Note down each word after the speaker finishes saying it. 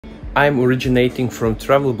I'm originating from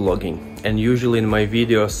travel blogging and usually in my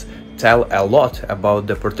videos tell a lot about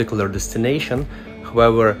the particular destination.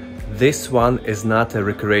 However, this one is not a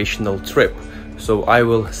recreational trip, so I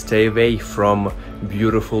will stay away from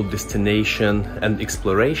beautiful destination and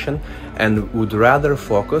exploration and would rather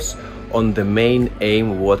focus on the main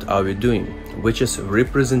aim what are we doing, which is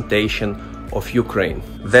representation of Ukraine.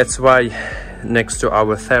 That's why next to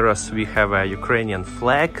our terrace we have a Ukrainian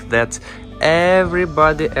flag that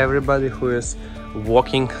everybody who is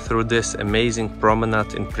walking through this amazing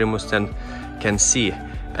promenade in Primorsk can see.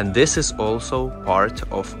 And this is also part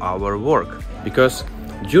of our work, because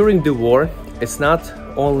during the war it's not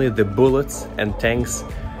only the bullets and tanks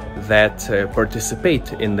that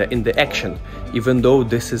participate in the action, even though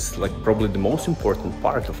this is like probably the most important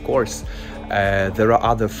part, of course. There are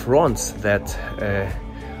other fronts that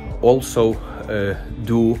also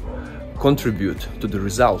do contribute to the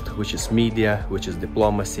result, which is media, which is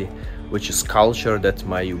diplomacy, which is culture that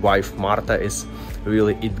my wife Marta is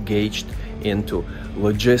really engaged into,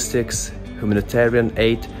 logistics, humanitarian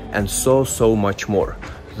aid, and so much more.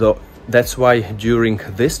 So that's why during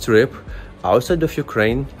this trip outside of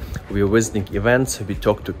Ukraine we are visiting events, we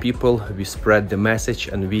talk to people, we spread the message,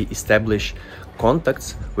 and we establish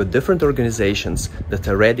contacts with different organizations that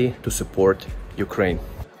are ready to support Ukraine.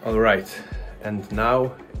 All right, and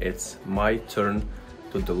now it's my turn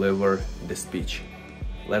to deliver the speech.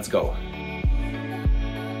 Let's go.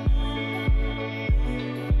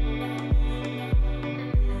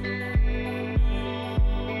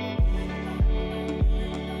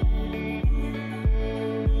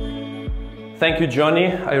 Thank you,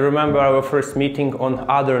 Johnny. I remember our first meeting on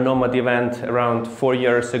other Nomad event around 4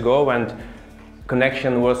 years ago, and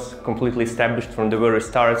connection was completely established from the very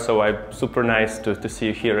start, so I'm super nice to see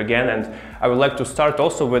you here again. And I would like to start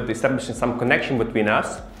also with establishing some connection between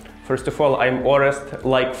us. First of all, I'm Orest,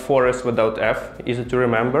 like forest without F, easy to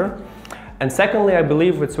remember. And secondly, I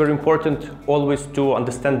believe it's very important always to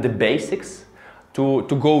understand the basics, to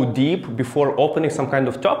go deep before opening some kind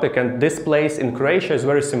of topic. And this place in Croatia is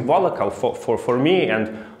very symbolical for me and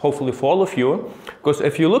hopefully for all of you, because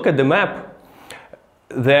if you look at the map,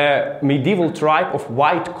 the medieval tribe of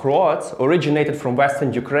white Croats originated from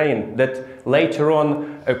Western Ukraine that later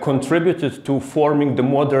on contributed to forming the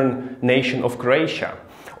modern nation of Croatia.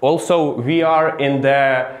 Also, we are in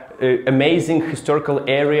the amazing historical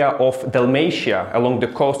area of Dalmatia along the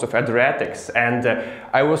coast of Adriatics, and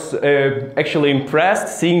I was actually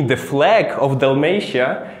impressed seeing the flag of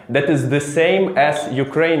Dalmatia that is the same as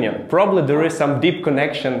Ukrainian. Probably there is some deep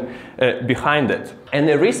connection behind it. And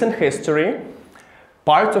in recent history,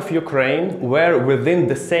 parts of Ukraine were within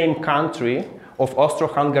the same country of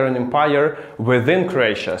Austro-Hungarian Empire within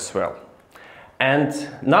Croatia as well. And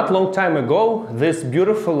not long time ago, this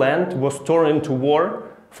beautiful land was torn into war,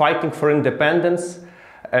 fighting for independence.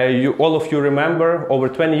 All of you remember, over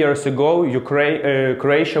 20 years ago,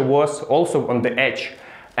 Croatia was also on the edge.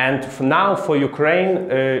 And now for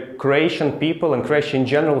Ukraine, Croatian people and Croatia in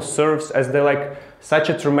general serves as such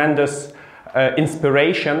a tremendous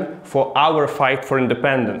inspiration for our fight for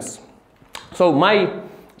independence. So my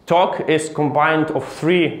talk is combined of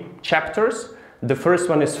 3 chapters. The first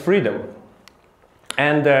one is freedom.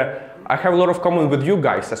 And I have a lot of common with you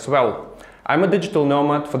guys as well. I'm a digital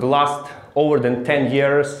nomad for the last over than 10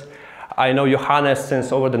 years. I know Johannes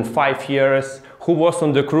since over than 5 years. Who was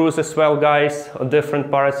on the cruise as well, guys, on different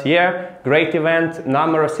parts? Yeah, great event,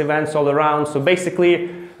 numerous events all around. So basically,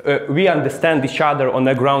 we understand each other on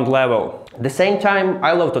a ground level. At the same time,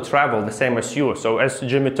 I love to travel, the same as you. So as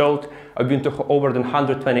Jimmy told, I've been to over than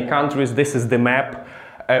 120 countries. This is the map.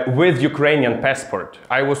 With Ukrainian passport.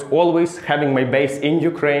 I was always having my base in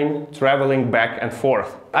Ukraine, traveling back and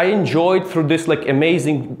forth. I enjoyed through this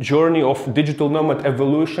amazing journey of digital nomad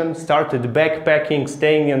evolution, started backpacking,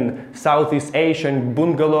 staying in Southeast Asia in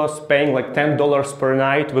bungalows, paying $10 per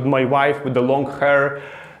night with my wife with the long hair,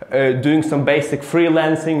 doing some basic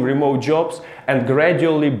freelancing, remote jobs, and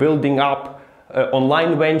gradually building up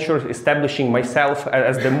online ventures, establishing myself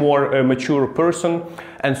as the more mature person,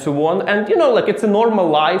 and so on. And it's a normal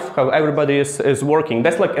life, how everybody is working.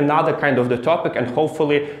 That's another kind of the topic, and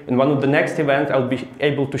hopefully in one of the next events I'll be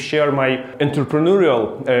able to share my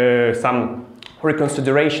entrepreneurial some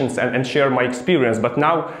reconsiderations and share my experience. But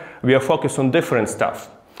now we are focused on different stuff.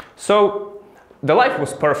 So the life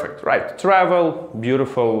was perfect, right? Travel,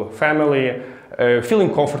 beautiful family,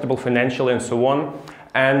 feeling comfortable financially, and so on.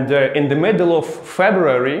 And in the middle of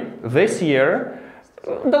February this year,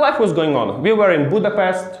 the life was going on. We were in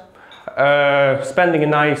Budapest, spending a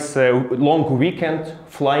nice long weekend,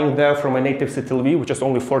 flying there from my native city Lviv, which is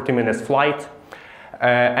only 40 minutes flight.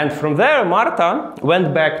 And from there, Marta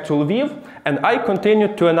went back to Lviv, and I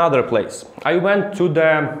continued to another place. I went to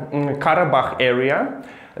the Karabakh area,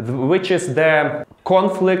 which is the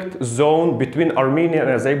conflict zone between Armenia and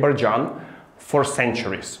Azerbaijan for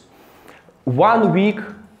centuries. 1 week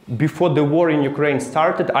before the war in Ukraine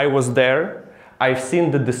started, I was there. I've seen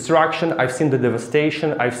the destruction, I've seen the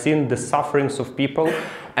devastation, I've seen the sufferings of people,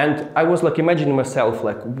 and I was like imagining myself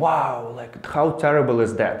like, wow, like how terrible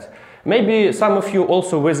is that? Maybe some of you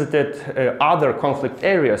also visited other conflict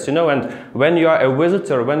areas, you know, and when you are a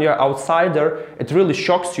visitor, when you are outsider, it really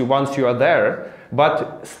shocks you once you are there,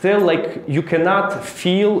 but still like you cannot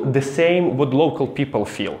feel the same what local people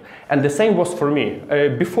feel. And the same was for me.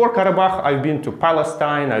 Before Karabakh, I've been to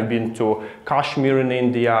Palestine, I've been to Kashmir in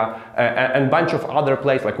India, and a bunch of other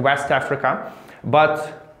places like West Africa,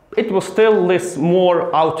 but it was still this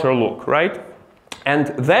more outer look, right? And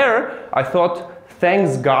there I thought,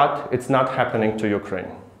 thanks God, it's not happening to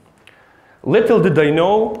Ukraine. Little did I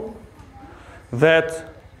know that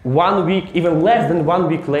 1 week, even less than 1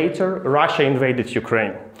 week later, Russia invaded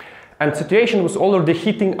Ukraine. And the situation was already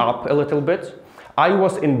heating up a little bit. I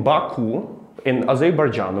was in Baku, in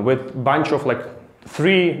Azerbaijan, with a bunch of like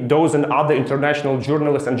 3 dozen other international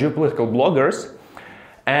journalists and geopolitical bloggers.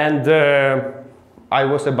 And I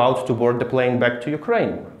was about to board the plane back to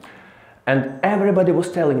Ukraine. And everybody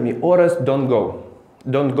was telling me, Orest, don't go.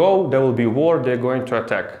 Don't go, there will be war, they're going to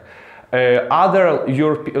attack. Other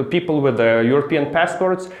people with European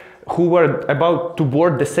passports who were about to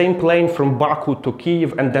board the same plane from Baku to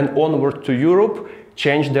Kiev and then onward to Europe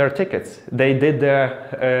changed their tickets. They did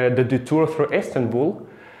the detour through Istanbul.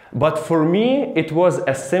 But for me, it was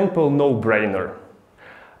a simple no-brainer.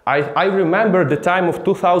 I remember the time of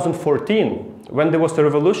 2014, when there was a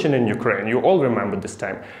revolution in Ukraine. You all remember this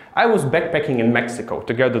time. I was backpacking in Mexico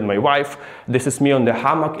together with my wife. This is me on the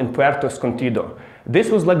hammock in Puerto Escondido. This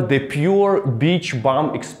was like the pure beach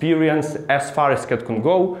bum experience as far as it can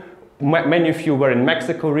go. Many of you were in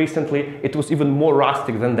Mexico recently. It was even more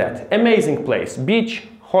rustic than that. Amazing place. Beach,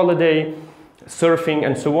 holiday, surfing,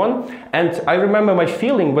 and so on. And I remember my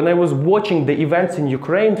feeling when I was watching the events in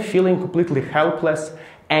Ukraine, feeling completely helpless,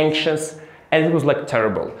 anxious, and it was like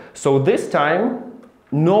terrible. So this time,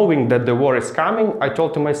 knowing that the war is coming, I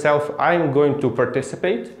told to myself, I'm going to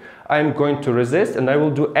participate, I'm going to resist, and I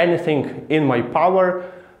will do anything in my power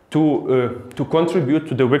to contribute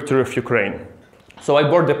to the victory of Ukraine. So I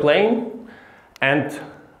boarded the plane, and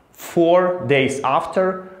 4 days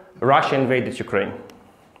after, Russia invaded Ukraine.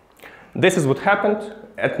 This is what happened.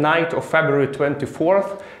 At night of February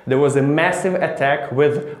 24th, there was a massive attack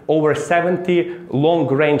with over 70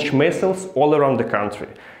 long-range missiles all around the country.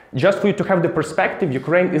 Just for you to have the perspective,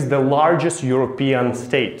 Ukraine is the largest European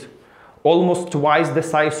state, almost twice the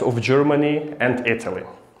size of Germany and Italy.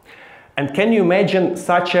 And can you imagine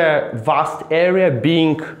such a vast area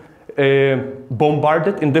being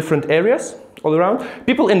bombarded in different areas all around?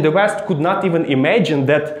 People in the West could not even imagine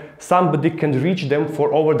that somebody can reach them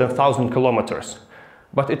for over 1,000 kilometers.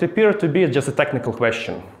 But it appeared to be just a technical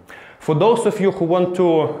question. For those of you who want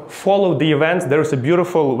to follow the events, there is a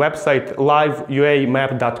beautiful website,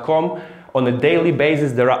 liveuamap.com. On a daily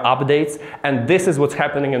basis, there are updates, and this is what's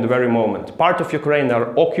happening in the very moment. Part of Ukraine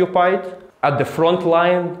are occupied. At the front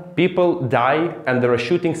line, people die, and there are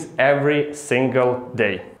shootings every single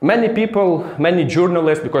day. Many people, many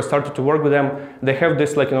journalists, because I started to work with them, they have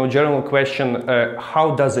this general question,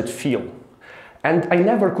 how does it feel? And I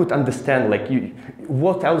never could understand,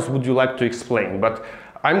 what else would you like to explain? But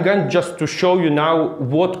I'm going just to show you now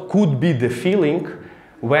what could be the feeling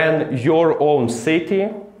when your own city,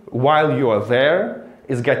 while you are there,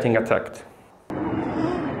 is getting attacked.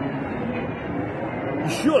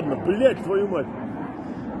 Еще одна, блядь, твою мать!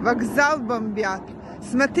 Вокзал бомбят.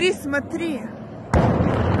 Смотри, смотри.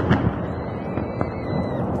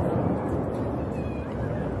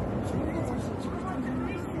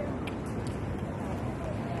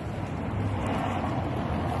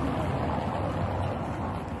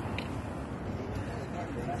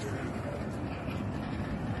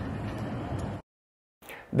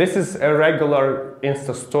 This is a regular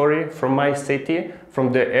Insta story from my city,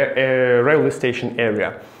 from the railway station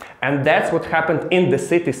area. And that's what happened in the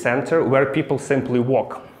city center, where people simply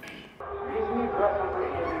walk.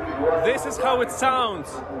 This is how it sounds.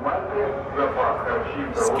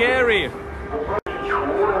 Scary.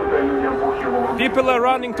 People are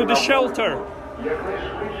running to the shelter.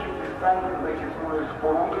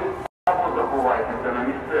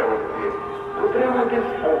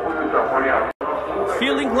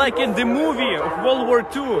 Feeling like in the movie of World War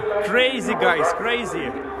II. Crazy, guys, crazy.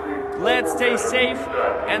 Let's stay safe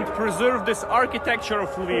and preserve this architecture of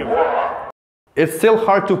Lviv. It's still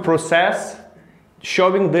hard to process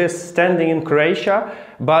showing this standing in Croatia,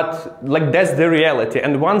 but like that's the reality.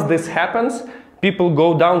 And once this happens, people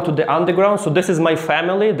go down to the underground. So this is my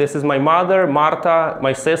family, this is my mother, Marta,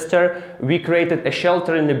 my sister. We created a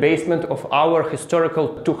shelter in the basement of our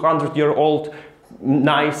historical 200-year-old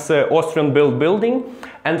nice Austrian-built building.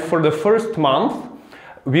 And for the first month,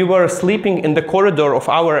 we were sleeping in the corridor of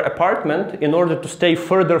our apartment in order to stay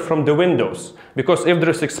further from the windows. Because if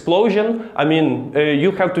there's explosion, I mean,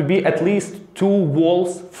 you have to be at least 2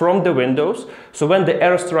 walls from the windows. So when the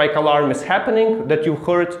airstrike alarm is happening that you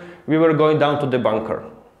heard, we were going down to the bunker.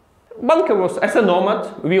 Bunker was, as a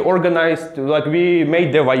nomad, we organized, like we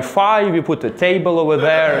made the Wi-Fi, we put a table over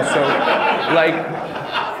there, so like,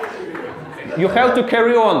 you have to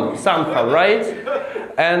carry on somehow, right?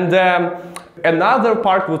 And another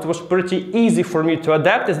part which was pretty easy for me to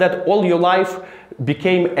adapt is that all your life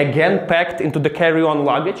became again packed into the carry-on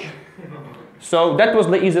luggage. So that was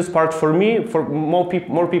the easiest part for me. For more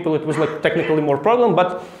people it was like technically more problem,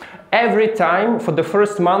 but every time for the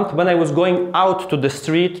first month when I was going out to the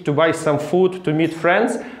street to buy some food, to meet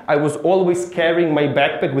friends, I was always carrying my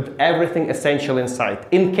backpack with everything essential inside.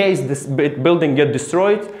 In case this building get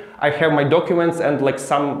destroyed, I have my documents and like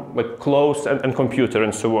some like clothes and computer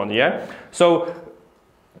and so on, yeah? So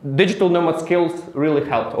digital nomad skills really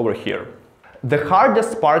helped over here. The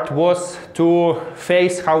hardest part was to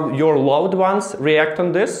face how your loved ones react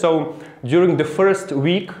on this. So during the first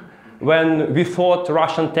week, when we thought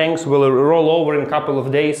Russian tanks will roll over in a couple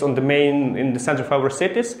of days in the center of our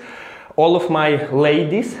cities, all of my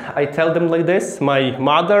ladies, I tell them like this, my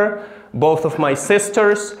mother, both of my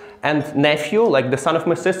sisters, and nephew, like the son of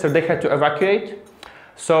my sister, they had to evacuate.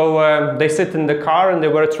 So they sit in the car and they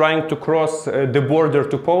were trying to cross the border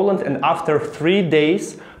to Poland, and after 3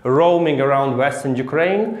 days roaming around Western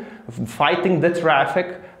Ukraine, fighting the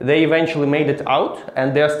traffic, they eventually made it out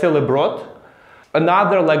and they are still abroad.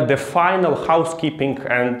 Another, like the final housekeeping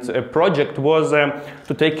and project was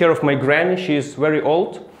to take care of my granny. She is very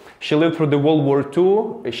old. She lived through the World War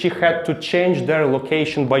II. She had to change their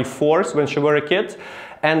location by force when she was a kid.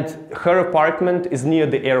 And her apartment is near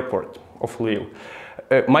the airport of Lviv.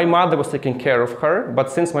 My mother was taking care of her,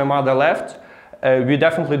 but since my mother left, we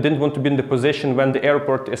definitely didn't want to be in the position when the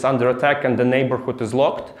airport is under attack and the neighborhood is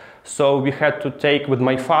locked. So we had to take with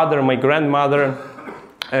my father and my grandmother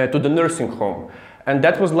to the nursing home. And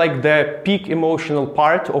that was like the peak emotional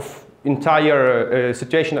part of entire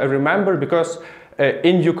situation I remember, because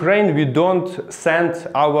in Ukraine we don't send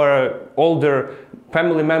our older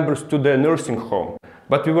family members to the nursing home.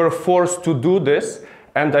 But we were forced to do this,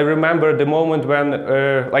 and I remember the moment when,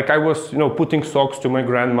 like I was, putting socks to my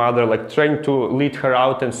grandmother, like trying to lead her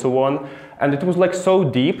out and so on, and it was like so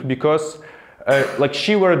deep because, like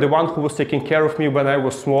she were the one who was taking care of me when I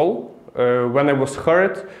was small, when I was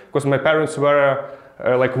hurt, because my parents were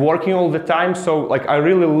like working all the time, so like I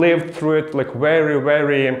really lived through it like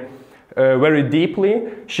very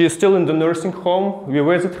deeply. She is still in the nursing home. We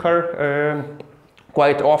visit her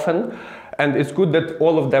quite often. And it's good that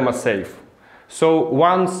all of them are safe. So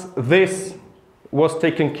once this was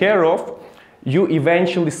taken care of, you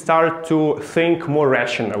eventually start to think more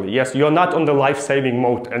rationally. Yes, you're not on the life-saving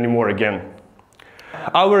mode anymore again.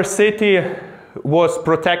 Our city was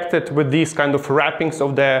protected with these kind of wrappings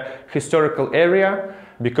of the historical area,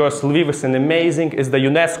 because Lviv is is the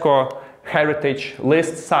UNESCO heritage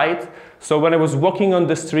list site. So when I was walking on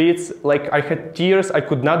the streets, like I had tears. I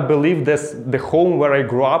could not believe this, the home where I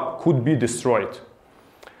grew up could be destroyed.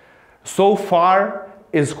 So far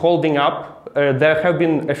is holding up. There have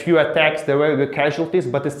been a few attacks, there were the casualties,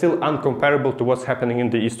 but it's still uncomparable to what's happening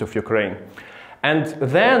in the east of Ukraine. And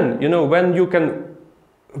then, when you can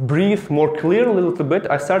breathe more clearly a little bit,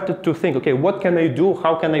 I started to think, okay, what can I do?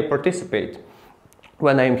 How can I participate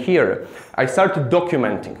when I'm here? I started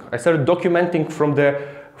documenting. I started documenting from the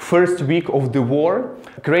first week of the war,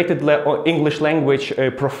 created English language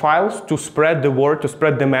profiles to spread the word, to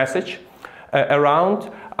spread the message around.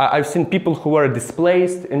 I've seen people who were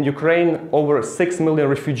displaced in Ukraine. Over 6 million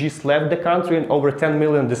refugees left the country and over 10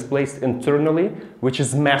 million displaced internally, which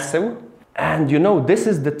is massive. And this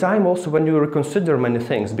is the time also when you reconsider many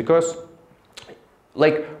things, because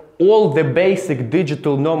like all the basic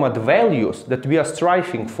digital nomad values that we are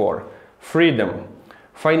striving for, freedom,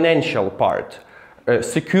 financial part,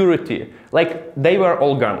 security, like they were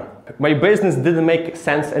all gone. My business didn't make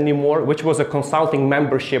sense anymore, which was a consulting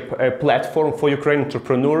membership platform for Ukrainian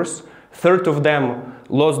entrepreneurs. Third of them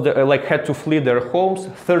lost, had to flee their homes.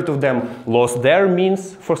 Third of them lost their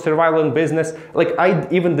means for survival in business. Like I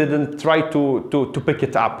even didn't try to pick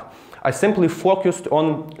it up. I simply focused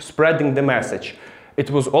on spreading the message. It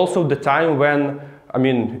was also the time when, I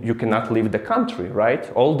mean, you cannot leave the country, right?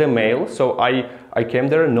 All the mail. So I came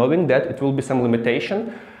there knowing that it will be some limitation.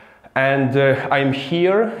 And I'm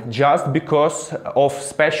here just because of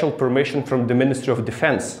special permission from the Ministry of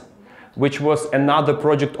Defense, which was another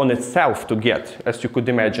project on itself to get, as you could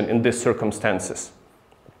imagine, in these circumstances.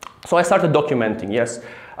 So I started documenting, yes.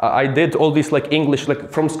 I did all this like English, like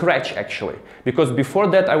from scratch actually, because before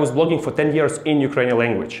that I was blogging for 10 years in Ukrainian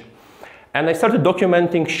language. And I started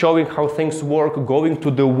documenting, showing how things work, going to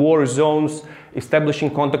the war zones, establishing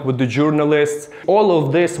contact with the journalists. All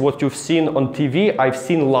of this, what you've seen on TV, I've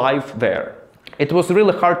seen live there. It was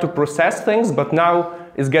really hard to process things, but now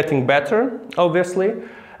it's getting better, obviously.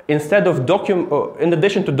 Instead of in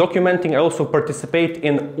addition to documenting, I also participate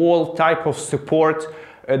in all type of support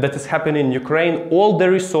that is happening in Ukraine. All the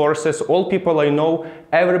resources, all people I know,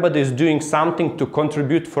 everybody is doing something to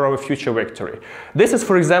contribute for our future victory. This is,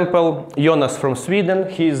 for example, Jonas from Sweden.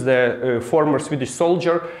 He is the former Swedish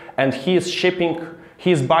soldier, and he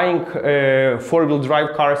is buying four-wheel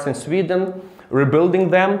drive cars in Sweden,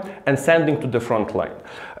 rebuilding them, and sending to the front line.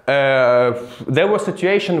 There was a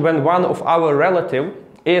situation when one of our relatives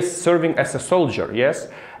is serving as a soldier, yes?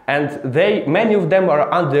 And many of them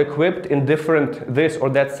are under-equipped in different this or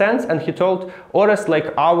that sense. And he told Orest,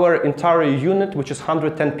 like our entire unit, which is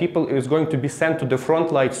 110 people, is going to be sent to the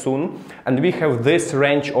front line soon. And we have this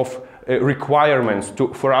range of requirements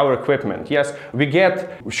for our equipment. Yes, we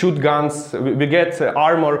get shoot guns, we get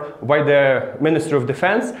armor by the Ministry of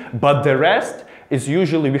Defense, but the rest is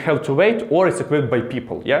usually we have to wait or it's equipped by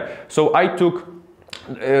people. Yeah. So I took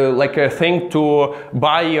like a thing to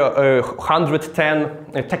buy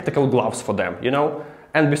 110 tactical gloves for them, you know,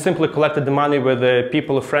 and we simply collected the money with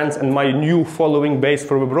people, friends, and my new following base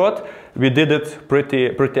from abroad. We did it pretty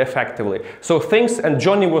effectively. So things, and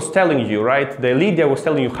Johnny was telling you, right, the Lydia was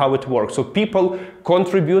telling you how it works. So people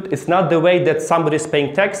contribute. It's not the way that somebody's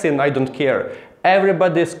paying tax and I don't care.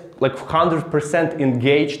 Everybody's like 100%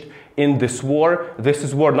 engaged in this war. This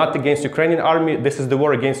is war not against Ukrainian army, this is the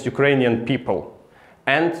war against Ukrainian people.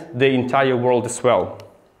 And the entire world as well.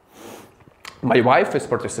 My wife is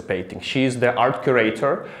participating. She is the art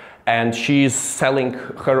curator and she is selling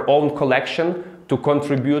her own collection to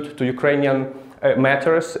contribute to Ukrainian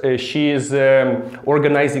matters. She is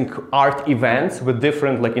organizing art events with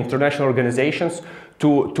different like international organizations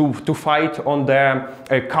to fight on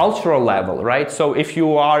the cultural level, right? So if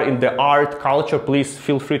you are in the art culture, please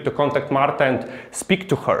feel free to contact Marta and speak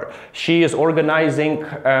to her. She is organizing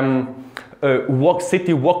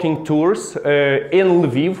city walking tours in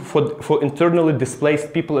Lviv for internally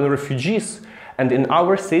displaced people and refugees. And in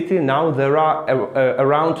our city now there are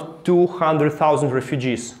around 200,000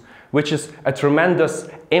 refugees, which is a tremendous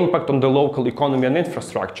impact on the local economy and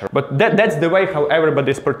infrastructure. But that's the way how everybody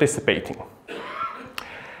is participating.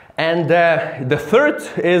 And the third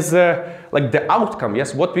is like the outcome,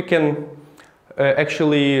 yes, what we can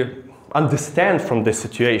actually understand from this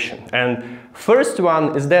situation. And first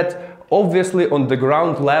one is that obviously on the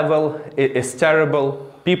ground level it is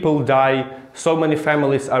terrible. People die, so many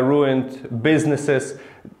families are ruined, businesses,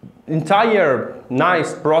 entire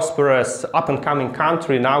nice, prosperous, up-and-coming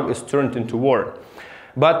country now is turned into war.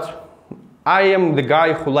 But I am the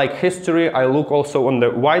guy who like history. I look also on the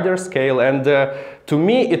wider scale, and to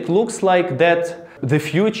me it looks like that the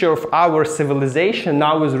future of our civilization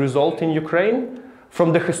now is resulting in Ukraine.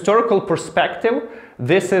 From the historical perspective,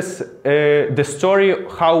 this is the story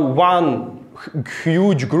how one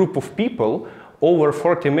huge group of people, over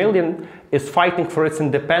 40 million, is fighting for its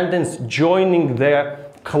independence, joining the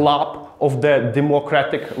club of the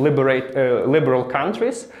democratic liberal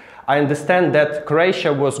countries. I understand that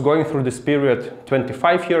Croatia was going through this period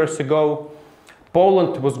 25 years ago,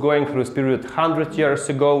 Poland was going through this period 100 years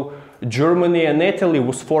ago, Germany and Italy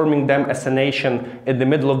was forming them as a nation in the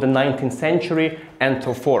middle of the 19th century, and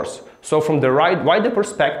so forth. So from the wider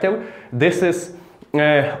perspective, this is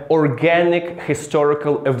organic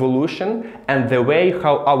historical evolution and the way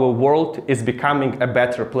how our world is becoming a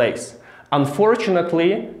better place.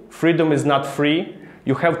 Unfortunately, freedom is not free.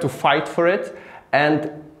 You have to fight for it. And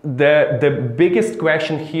the biggest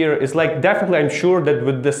question here is like, definitely I'm sure that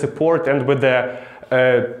with the support and with the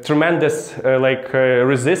tremendous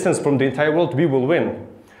resistance from the entire world, we will win.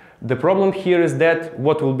 The problem here is that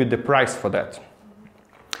what will be the price for that?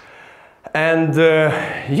 And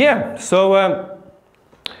yeah, so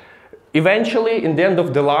eventually, in the end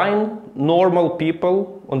of the line, normal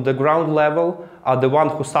people on the ground level are the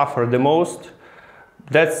ones who suffer the most.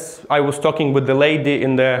 I was talking with the lady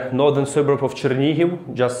in the northern suburb of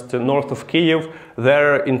Chernihiv, just north of Kyiv.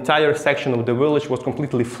 Their entire section of the village was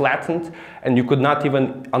completely flattened, and you could not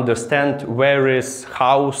even understand where is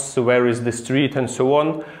house, where is the street, and so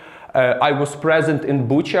on. I was present in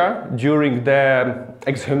Bucha during the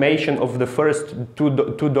exhumation of the first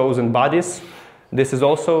 2,000 bodies. This is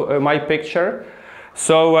also my picture.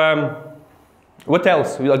 So what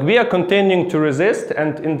else? We are continuing to resist,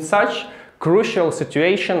 and in such crucial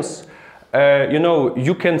situations,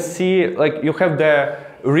 you can see, you have the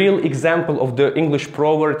real example of the English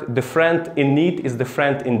proverb, the friend in need is the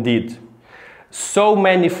friend indeed. So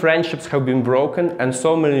many friendships have been broken, and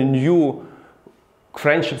so many new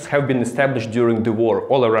friendships have been established during the war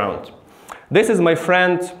all around. This is my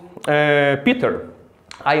friend Peter.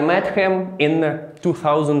 I met him in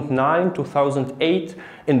 2009, 2008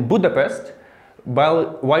 in Budapest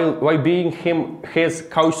while being his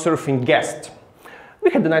couchsurfing guest. We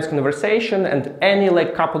had a nice conversation, and any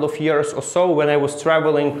couple of years or so, when I was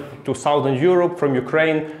traveling to Southern Europe from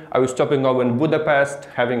Ukraine, I was stopping over in Budapest,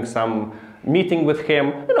 having some meeting with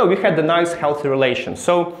him. We had a nice, healthy relation.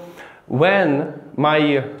 So when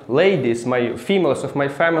my ladies, my females of my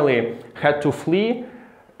family had to flee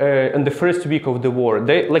in the first week of the war,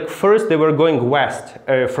 first they were going west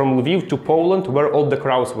from Lviv to Poland, where all the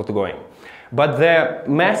crowds were going. But the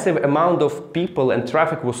massive amount of people and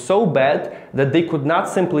traffic was so bad that they could not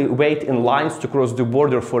simply wait in lines to cross the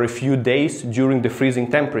border for a few days during the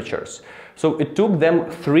freezing temperatures. So it took them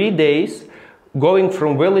 3 days going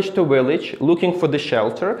from village to village, looking for the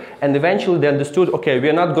shelter, and eventually they understood, okay, we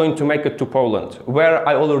are not going to make it to Poland, where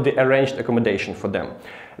I already arranged accommodation for them.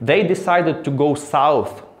 They decided to go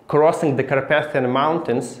south, crossing the Carpathian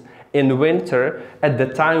Mountains in winter at the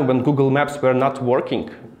time when Google Maps were not working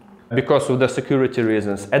because of the security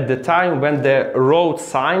reasons, at the time when the road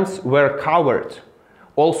signs were covered,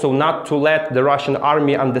 also not to let the Russian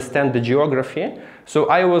army understand the geography. So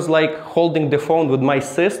I was holding the phone with my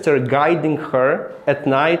sister, guiding her at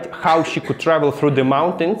night how she could travel through the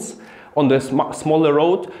mountains on the smaller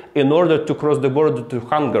road in order to cross the border to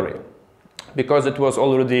Hungary, because it was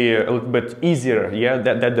already a little bit easier,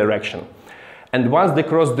 that direction. And once they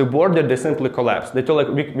crossed the border, they simply collapsed. They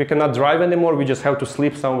told we cannot drive anymore, we just have to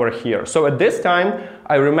sleep somewhere here. So at this time,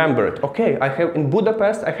 I remembered, okay, in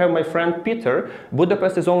Budapest, I have my friend Peter.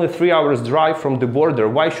 Budapest is only 3 hours drive from the border.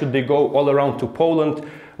 Why should they go all around to Poland,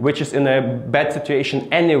 which is in a bad situation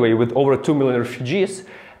anyway, with over 2 million refugees?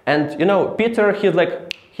 And Peter,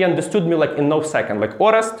 he understood me in no second.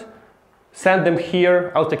 Orest, send them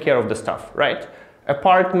here, I'll take care of the stuff, right?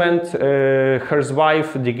 Apartment, her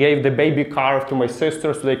wife, they gave the baby car to my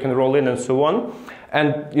sister so they can roll in and so on.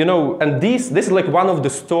 And and this is one of the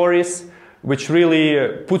stories which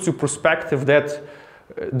really puts in perspective that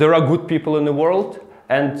there are good people in the world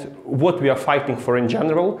and what we are fighting for in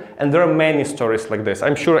general. And there are many stories like this.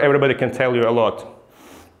 I'm sure everybody can tell you a lot.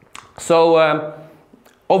 So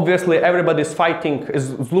obviously everybody is fighting,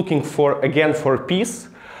 is looking for peace.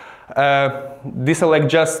 These are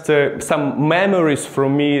just some memories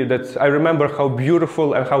from me that I remember how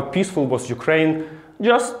beautiful and how peaceful was Ukraine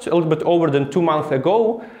just a little bit over than 2 months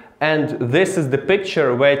ago. And this is the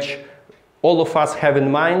picture which all of us have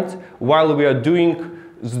in mind while we are doing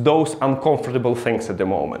those uncomfortable things at the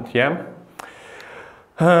moment.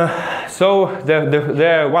 So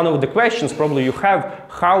one of the questions probably you have,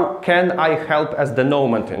 how can I help as the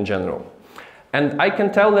nomad in general? And I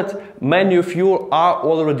can tell that many of you are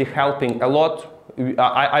already helping a lot.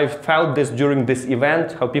 I felt this during this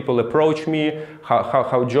event, how people approach me,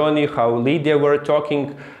 how Johnny, how Lydia were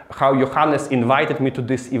talking, how Johannes invited me to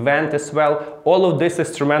this event as well. All of this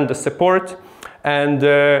is tremendous support. And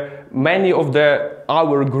many of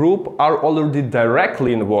our group are already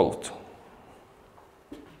directly involved.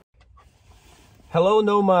 Hello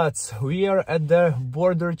nomads, we are at the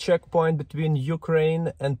border checkpoint between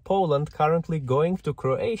Ukraine and Poland, currently going to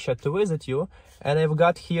Croatia to visit you, and I've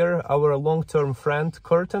got here our long-term friend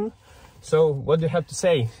Curtin. So what do you have to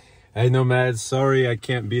say? Hey nomads, sorry I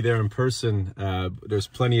can't be there in person. There's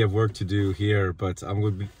plenty of work to do here, but I'm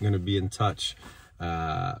going to be in touch.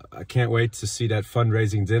 I can't wait to see that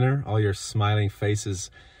fundraising dinner, all your smiling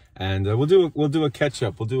faces, and we'll do a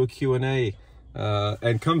catch-up, we'll do a Q&A.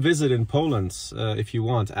 And come visit in Poland if you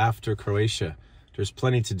want after Croatia. There's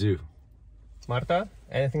plenty to do. Marta,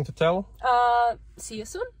 anything to tell? See you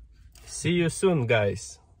soon. See you soon,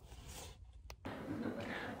 guys.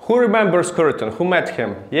 Who remembers Curtin? Who met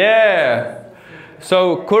him? Yeah!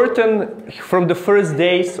 So Curtin, from the first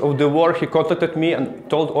days of the war, he contacted me and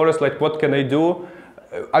told Orest, what can I do?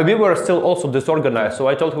 We were still also disorganized, so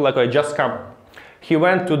I told him, I just come. He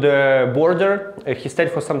went to the border, he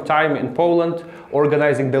stayed for some time in Poland,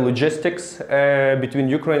 organizing the logistics between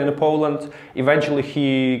Ukraine and Poland. Eventually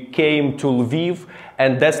he came to Lviv,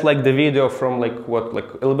 and that's like the video from like a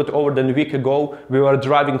little bit over than a week ago. We were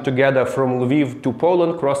driving together from Lviv to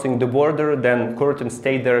Poland, crossing the border. Then Curtin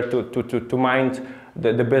stayed there to mind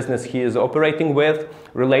the business he is operating with,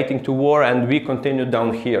 relating to war, and we continued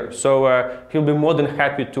down here. So he'll be more than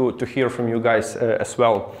happy to hear from you guys as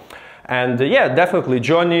well. And yeah, definitely,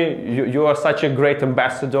 Johnny, you are such a great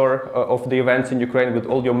ambassador of the events in Ukraine with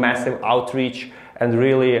all your massive outreach and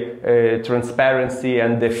really transparency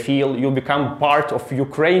and the feel. You become part of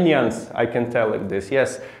Ukrainians, I can tell like this.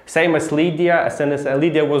 Yes, same as Lydia. As soon as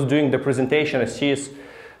Lydia was doing the presentation, as she is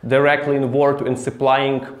directly involved in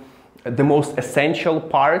supplying the most essential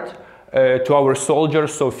part to our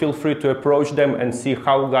soldiers. So feel free to approach them and see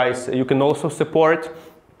how, guys, you can also support.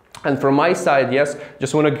 And from my side, yes,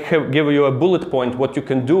 just want to give you a bullet point what you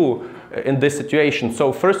can do in this situation.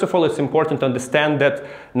 So first of all, it's important to understand that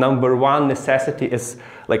number one necessity is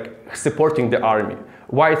like supporting the army.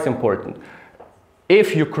 Why it's important?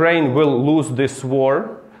 If Ukraine will lose this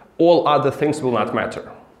war, all other things will not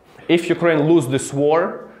matter. If Ukraine lose this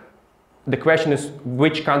war, the question is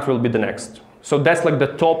which country will be the next. So that's like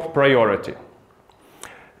the top priority.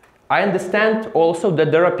 I understand also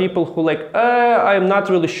that there are people who like, I'm not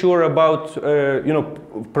really sure about,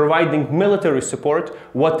 providing military support.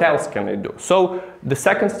 What else can I do? So the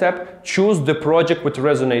second step, choose the project which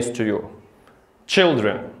resonates to you.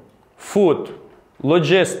 Children, food,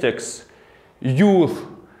 logistics, youth,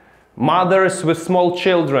 mothers with small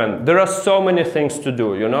children. There are so many things to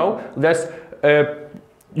do, you know.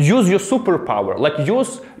 Use your superpower.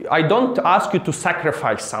 I don't ask you to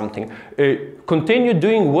sacrifice something. Continue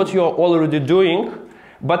doing what you're already doing,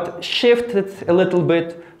 but shift it a little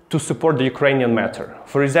bit to support the Ukrainian matter.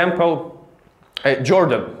 For example,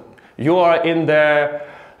 Jordan, you are in the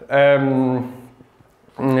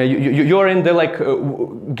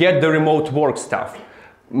get the remote work stuff.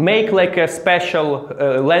 Make like a special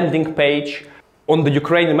landing page on the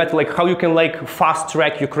Ukrainian matter, like how you can like fast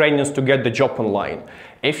track Ukrainians to get the job online.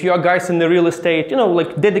 If you are guys in the real estate,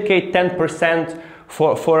 dedicate 10%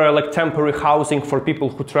 for like temporary housing for people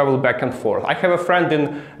who travel back and forth. I have a friend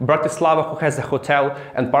in Bratislava who has a hotel,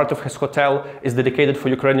 and part of his hotel is dedicated for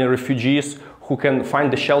Ukrainian refugees who can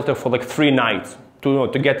find the shelter for like 3 nights to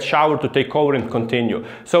get shower, to take over and continue.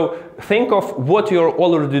 So think of what you're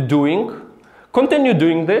already doing, continue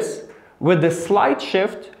doing this with a slight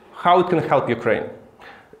shift, how it can help Ukraine.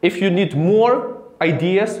 If you need more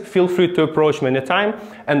ideas, feel free to approach me anytime.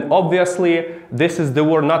 And obviously, this is the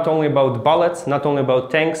war not only about bullets, not only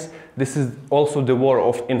about tanks, this is also the war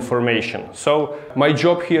of information. So my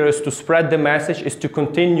job here is to spread the message, is to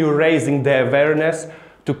continue raising the awareness,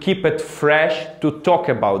 to keep it fresh, to talk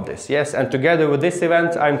about this. Yes, and together with this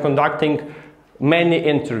event, I'm conducting many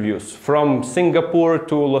interviews from Singapore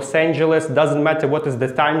to Los Angeles. Doesn't matter what is the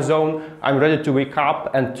time zone, I'm ready to wake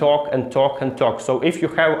up and talk and talk and talk. So if you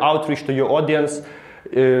have outreach to your audience,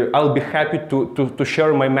 I'll be happy to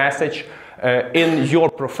share my message in your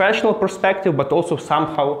professional perspective, but also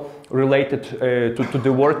somehow related to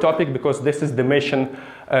the war topic, because this is the mission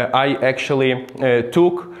I actually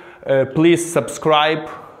took. Please subscribe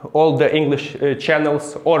all the English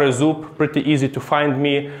channels, Orest, pretty easy to find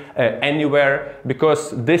me anywhere,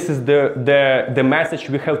 because this is the message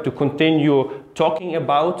we have to continue talking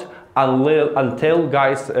about until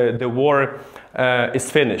guys, the war is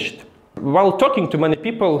finished. While talking to many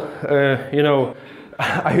people,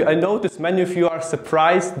 I noticed many of you are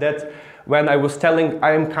surprised that when I was telling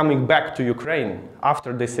I am coming back to Ukraine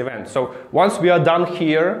after this event. So once we are done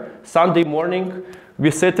here, Sunday morning, we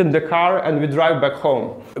sit in the car and we drive back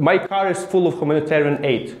home. My car is full of humanitarian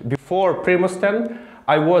aid. Before Primostan,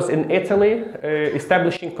 I was in Italy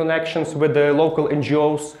establishing connections with the local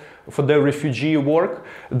NGOs for the refugee work.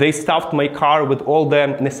 They stuffed my car with all the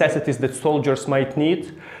necessities that soldiers might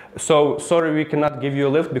need. So sorry, we cannot give you a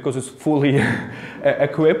lift because it's fully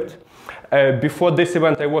equipped. Before this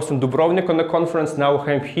event, I was in Dubrovnik on a conference. Now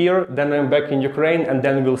I'm here, then I'm back in Ukraine, and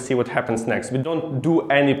then we'll see what happens next. We don't do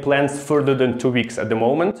any plans further than 2 weeks at the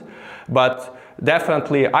moment, but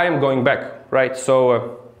definitely I am going back, right?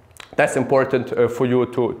 So that's important for you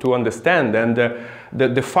to understand. And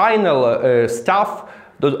the final stuff,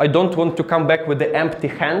 I don't want to come back with the empty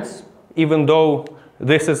hands, even though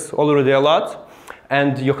this is already a lot.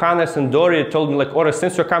 And Johannes and Dori told me, like, Orest,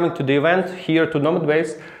 since you're coming to the event here to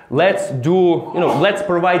NomadBase, let's do, let's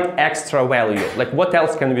provide extra value. Like, what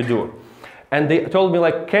else can we do? And they told me,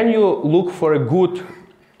 like, can you look for a good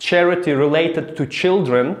charity related to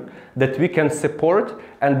children that we can support,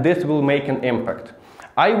 and this will make an impact.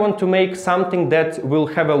 I want to make something that will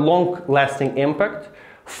have a long-lasting impact.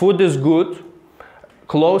 Food is good,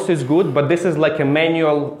 clothes is good, but this is like a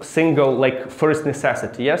manual, single, like first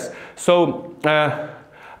necessity, yes? So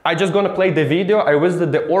I just gonna play the video. I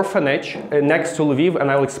visited the orphanage next to Lviv,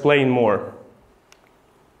 and I'll explain more.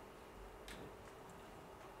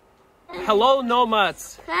 Hello,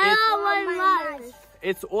 nomads. Hello, nomads.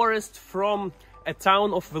 It's Orest from a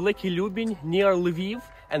town of Veliki Lyubin near Lviv,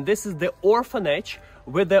 and this is the orphanage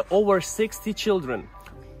with over 60 children.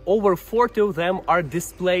 Over 40 of them are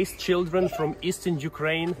displaced children from eastern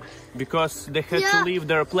Ukraine because they had to leave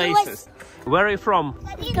their places. Where are you from?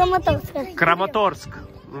 Краматорск. Краматорськ.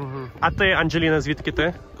 А ти, Анджеліна, звідки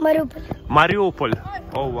ти? Mariupol. Mariupol.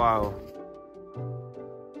 Oh, wow.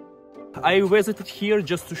 I visited here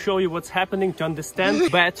just to show you what's happening, to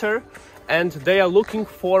understand better, and they are looking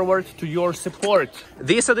forward to your support.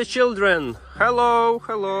 These are the children. Hello,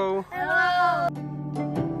 hello. Hello.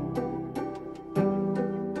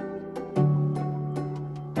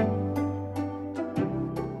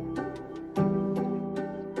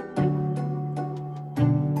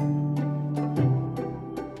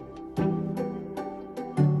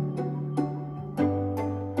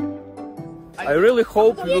 I really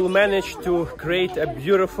hope we will manage to create a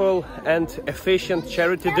beautiful and efficient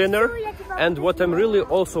charity dinner. And what I'm really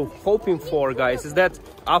also hoping for, guys, is that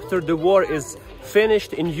after the war is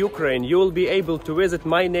finished in Ukraine, you will be able to visit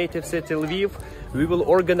my native city, Lviv. We will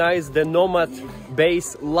organize the NomadBase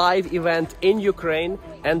live event in Ukraine,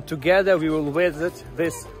 and together we will visit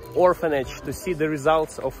this orphanage to see the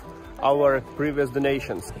results of our previous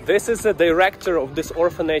donations. This is the director of this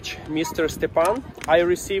orphanage, Mr. Stepan. I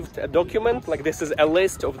received a document, like this is a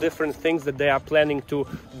list of different things that they are planning to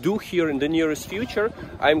do here in the nearest future.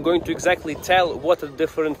 I'm going to exactly tell what are the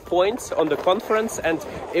different points on the conference, and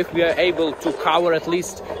if we are able to cover at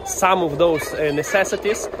least some of those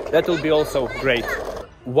necessities, that will be also great.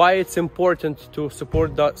 Why it's important to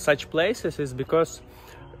support such places is because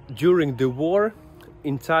during the war,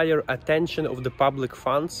 entire attention of the public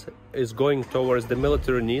funds is going towards the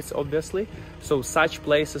military needs, obviously. So such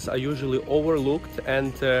places are usually overlooked,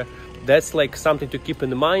 and that's like something to keep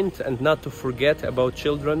in mind, and not to forget about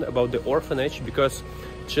children, about the orphanage, because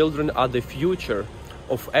children are the future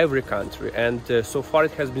of every country. And so far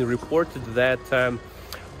it has been reported that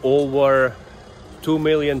over 2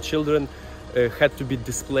 million children had to be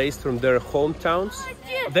displaced from their hometowns.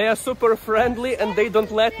 They are super friendly, and they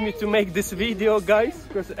don't let me to make this video, guys,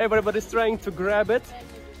 because everybody's trying to grab it.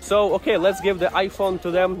 So, okay, let's give the iPhone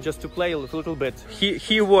to them just to play a little bit.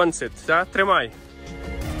 He wants it, да? Тримай.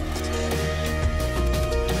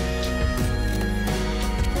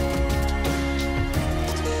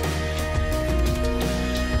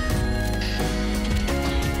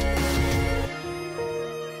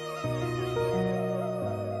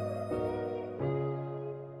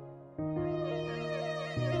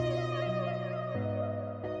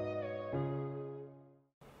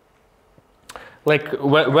 Like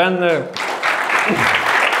when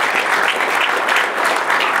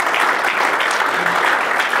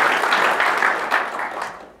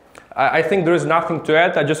I think there is nothing to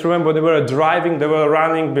add. I just remember they were driving, they were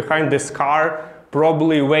running behind this car,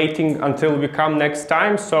 probably waiting until we come next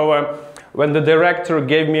time. So when the director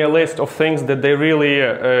gave me a list of things that they really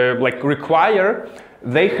like require,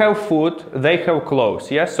 they have food, they have clothes.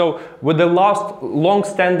 Yes. So with the last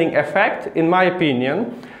long-standing effect, in my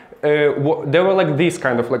opinion, they were like this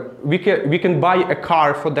kind of like we can buy a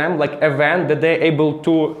car for them, like a van that they're able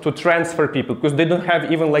to transfer people, because they don't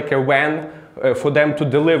have even like a van for them to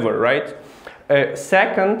deliver, right?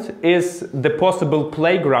 Second is the possible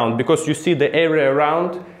playground, because you see the area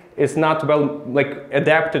around is not well like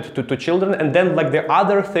adapted to children, and then like the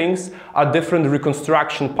other things are different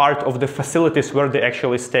reconstruction part of the facilities where they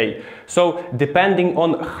actually stay. So depending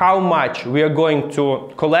on how much we are going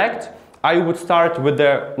to collect, I would start with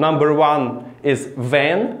the number one is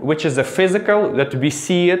van, which is a physical, that we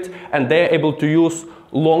see it and they're able to use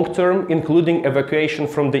long-term, including evacuation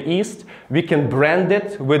from the east. We can brand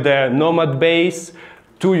it with a NomadBase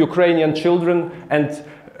to Ukrainian children, and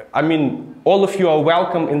I mean, all of you are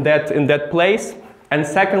welcome in that place. And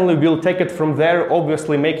secondly, we'll take it from there,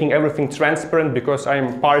 obviously making everything transparent, because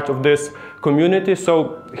I'm part of this community.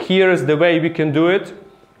 So here is the way we can do it.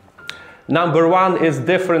 Number one is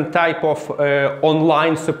different type of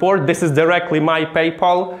online support. This is directly my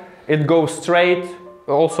PayPal. It goes straight,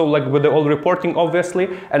 also like with the all reporting, obviously.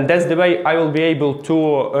 And that's the way I will be able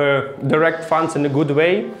to direct funds in a good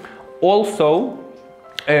way. Also,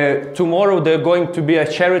 tomorrow there's going to be a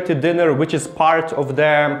charity dinner, which is part of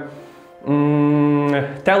the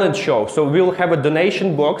talent show. So we'll have a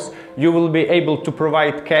donation box. You will be able to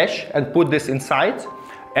provide cash and put this inside.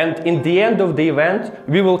 And in the end of the event,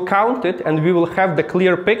 we will count it and we will have the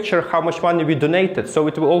clear picture how much money we donated. So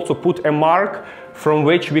it will also put a mark from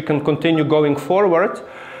which we can continue going forward.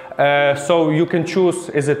 So you can choose,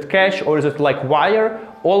 is it cash or is it like wire?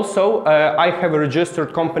 Also, I have a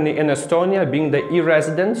registered company in Estonia, being the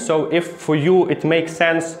e-resident. So if for you it makes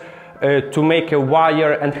sense to make a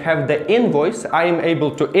wire and have the invoice, I am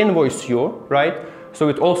able to invoice you, right? So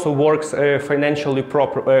it also works financially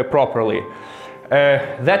properly.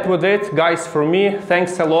 That was it, guys, for me.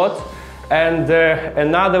 Thanks a lot. And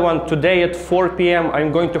another one, today at 4 p.m.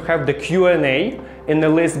 I'm going to have the Q&A in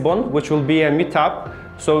Lisbon, which will be a meetup.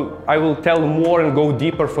 So I will tell more and go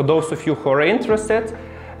deeper for those of you who are interested.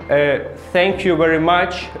 Thank you very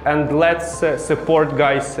much, and let's support,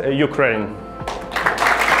 guys, Ukraine.